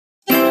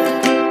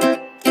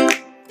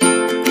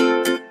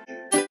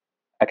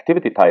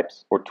Activity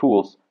types, or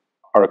tools,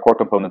 are a core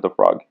component of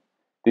Frog.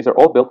 These are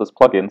all built as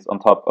plugins on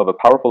top of a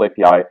powerful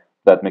API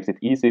that makes it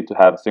easy to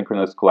have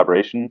synchronous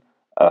collaboration,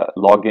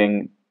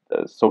 logging,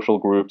 social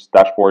groups,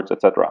 dashboards,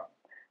 etc.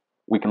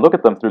 We can look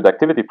at them through the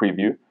activity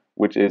preview,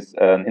 which is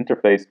an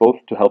interface both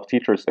to help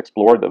teachers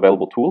explore the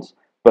available tools,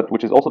 but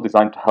which is also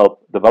designed to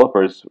help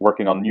developers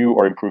working on new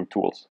or improved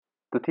tools.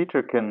 The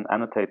teacher can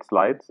annotate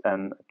slides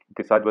and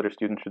decide whether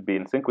students should be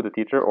in sync with the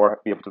teacher or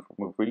be able to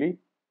move freely.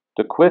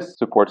 The quiz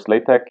supports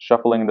LaTeX,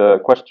 shuffling the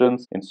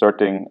questions,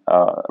 inserting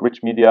rich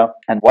media,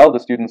 and while the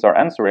students are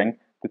answering,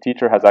 the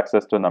teacher has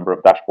access to a number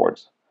of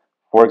dashboards.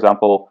 For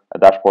example, a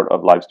dashboard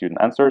of live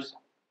student answers,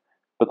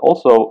 but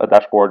also a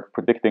dashboard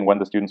predicting when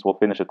the students will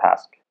finish a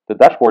task. The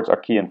dashboards are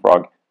key in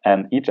Frog,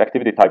 and each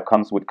activity type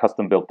comes with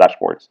custom-built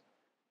dashboards.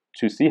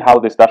 To see how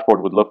this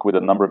dashboard would look with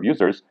a number of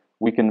users,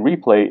 we can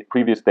replay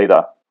previous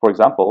data. For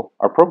example,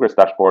 our progress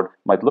dashboard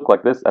might look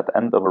like this at the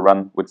end of a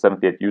run with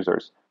 78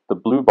 users, the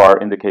blue bar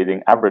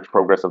indicating average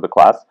progress of the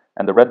class,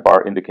 and the red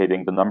bar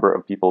indicating the number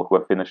of people who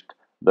have finished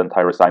the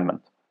entire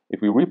assignment.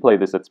 If we replay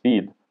this at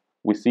speed,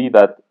 we see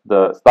that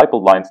the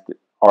stippled lines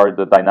are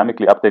the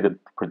dynamically updated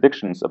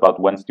predictions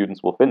about when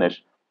students will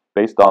finish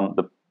based on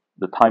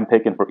the time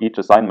taken for each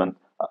assignment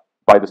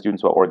by the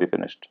students who are already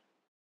finished.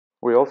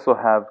 We also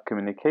have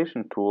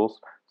communication tools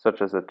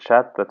such as a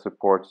chat that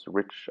supports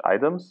rich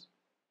items.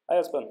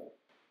 Hi, Espen.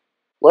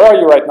 Where are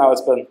you right now,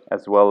 Espen?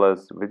 As well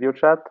as video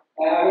chat.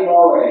 I'm in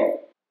Norway.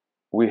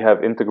 We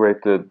have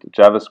integrated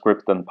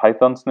JavaScript and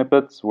Python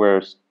snippets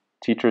where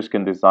teachers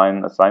can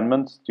design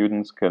assignments,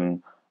 students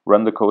can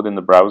run the code in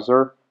the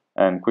browser,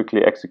 and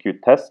quickly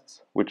execute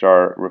tests, which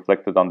are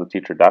reflected on the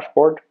teacher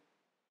dashboard.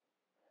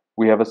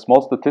 We have a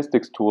small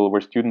statistics tool where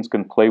students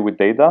can play with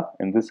data,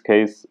 in this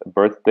case,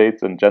 birth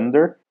dates and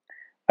gender.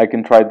 I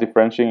can try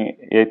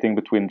differentiating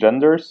between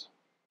genders.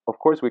 Of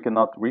course, we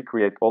cannot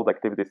recreate all the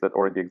activities that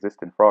already exist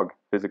in Frog,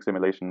 physics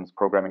simulations,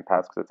 programming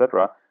tasks,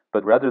 etc.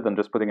 But rather than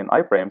just putting in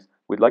iframes,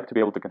 we'd like to be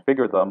able to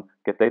configure them,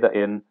 get data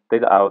in,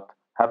 data out,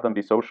 have them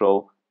be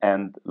social,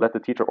 and let the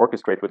teacher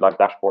orchestrate with live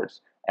dashboards.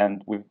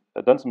 And we've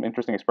done some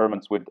interesting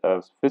experiments with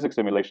a physics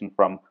simulation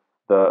from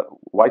the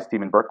WISE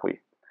team in Berkeley.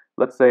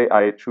 Let's say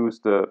I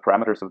choose the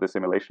parameters of the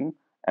simulation,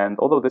 and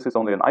although this is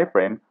only an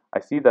iframe, I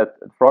see that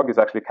Frog is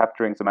actually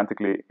capturing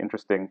semantically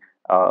interesting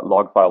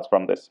log files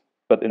from this.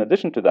 But in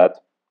addition to that,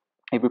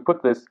 if we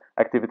put this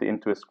activity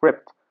into a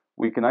script,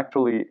 we can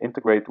actually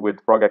integrate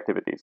with Frog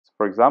activities.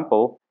 For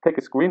example, take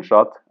a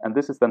screenshot, and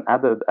this is then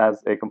added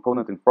as a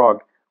component in Frog,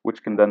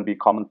 which can then be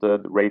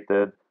commented,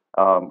 rated,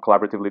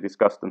 collaboratively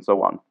discussed, and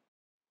so on.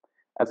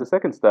 As a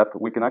second step,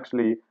 we can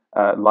actually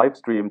live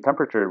stream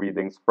temperature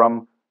readings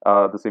from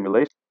the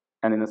simulation.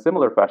 And in a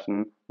similar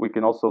fashion, we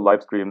can also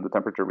live stream the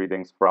temperature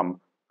readings from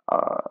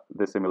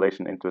the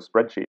simulation into a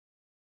spreadsheet.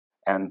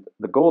 And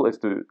the goal is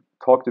to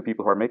talk to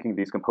people who are making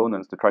these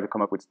components to try to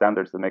come up with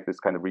standards that make this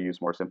kind of reuse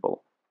more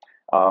simple.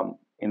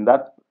 In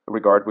that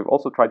regard, we've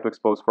also tried to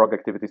expose Frog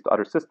activities to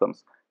other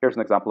systems. Here's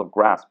an example of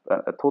Grasp,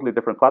 a totally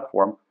different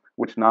platform,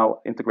 which now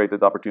integrated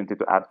the opportunity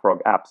to add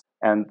Frog apps.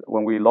 And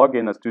when we log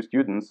in as 2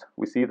 students,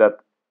 we see that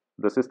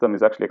the system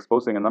is actually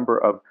exposing a number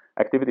of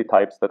activity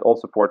types that all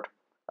support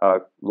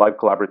live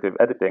collaborative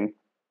editing,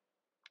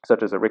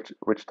 such as a rich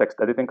text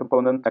editing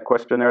component, a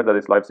questionnaire that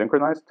is live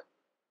synchronized,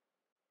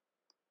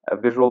 a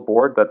visual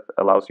board that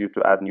allows you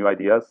to add new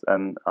ideas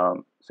and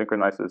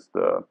synchronizes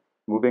the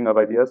moving of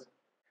ideas.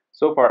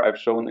 So far, I've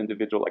shown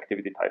individual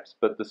activity types,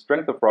 but the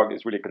strength of Frog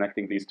is really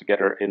connecting these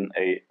together in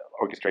a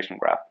orchestration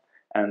graph.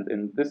 And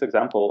in this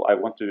example, I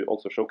want to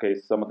also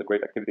showcase some of the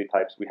great activity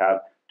types we have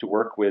to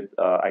work with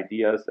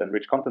ideas and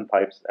rich content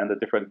types and the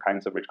different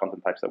kinds of rich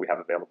content types that we have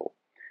available.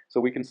 So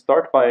we can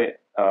start by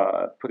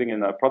putting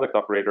in a product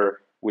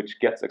operator which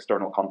gets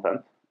external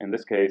content. In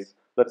this case,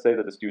 let's say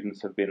that the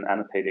students have been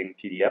annotating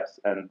PDFs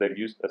and they've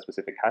used a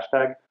specific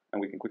hashtag,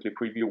 and we can quickly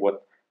preview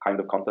what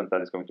kind of content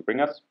that is going to bring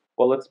us.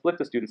 Well, let's split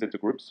the students into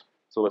groups.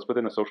 So let's put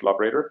in a social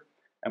operator,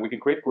 and we can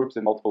create groups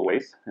in multiple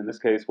ways. In this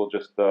case, we'll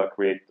just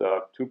create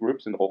 2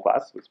 groups in the whole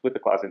class. We'll split the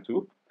class in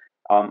 2.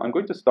 I'm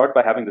going to start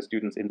by having the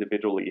students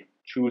individually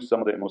choose some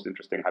of the most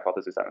interesting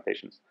hypothesis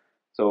annotations.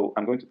 So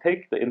I'm going to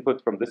take the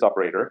input from this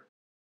operator.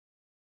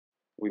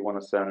 We want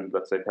to send,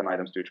 let's say, 10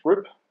 items to each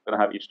group. I'm going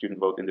to have each student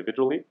vote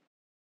individually.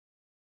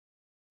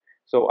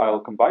 So I'll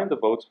combine the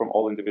votes from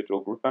all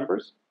individual group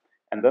members,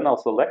 and then I'll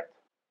select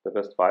the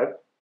best 5.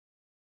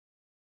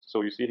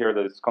 So you see here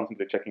that it's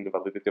constantly checking the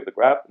validity of the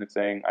graph, and it's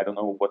saying, I don't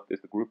know what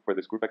is the group for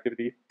this group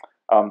activity.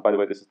 By the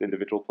way, this is the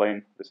individual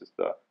plane, this is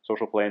the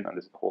social plane, and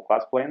this is the whole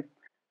class plane.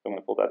 So I'm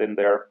going to pull that in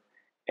there.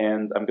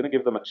 And I'm going to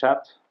give them a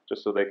chat,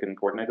 just so they can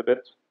coordinate a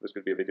bit. This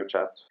could be a video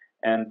chat.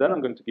 And then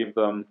I'm going to give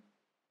them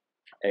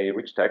a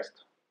rich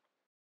text.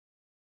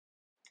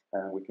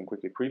 And we can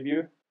quickly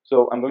preview.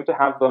 So I'm going to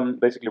have them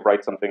basically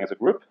write something as a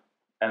group,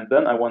 and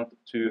then I want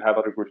to have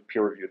other groups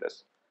peer review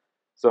this.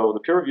 So the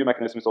peer review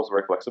mechanism is also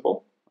very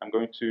flexible. I'm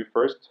going to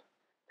first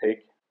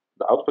take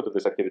the output of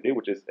this activity,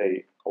 which is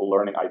a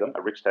learning item,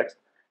 a rich text,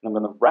 and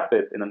I'm going to wrap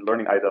it in a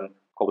learning item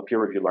called a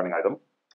peer review learning item.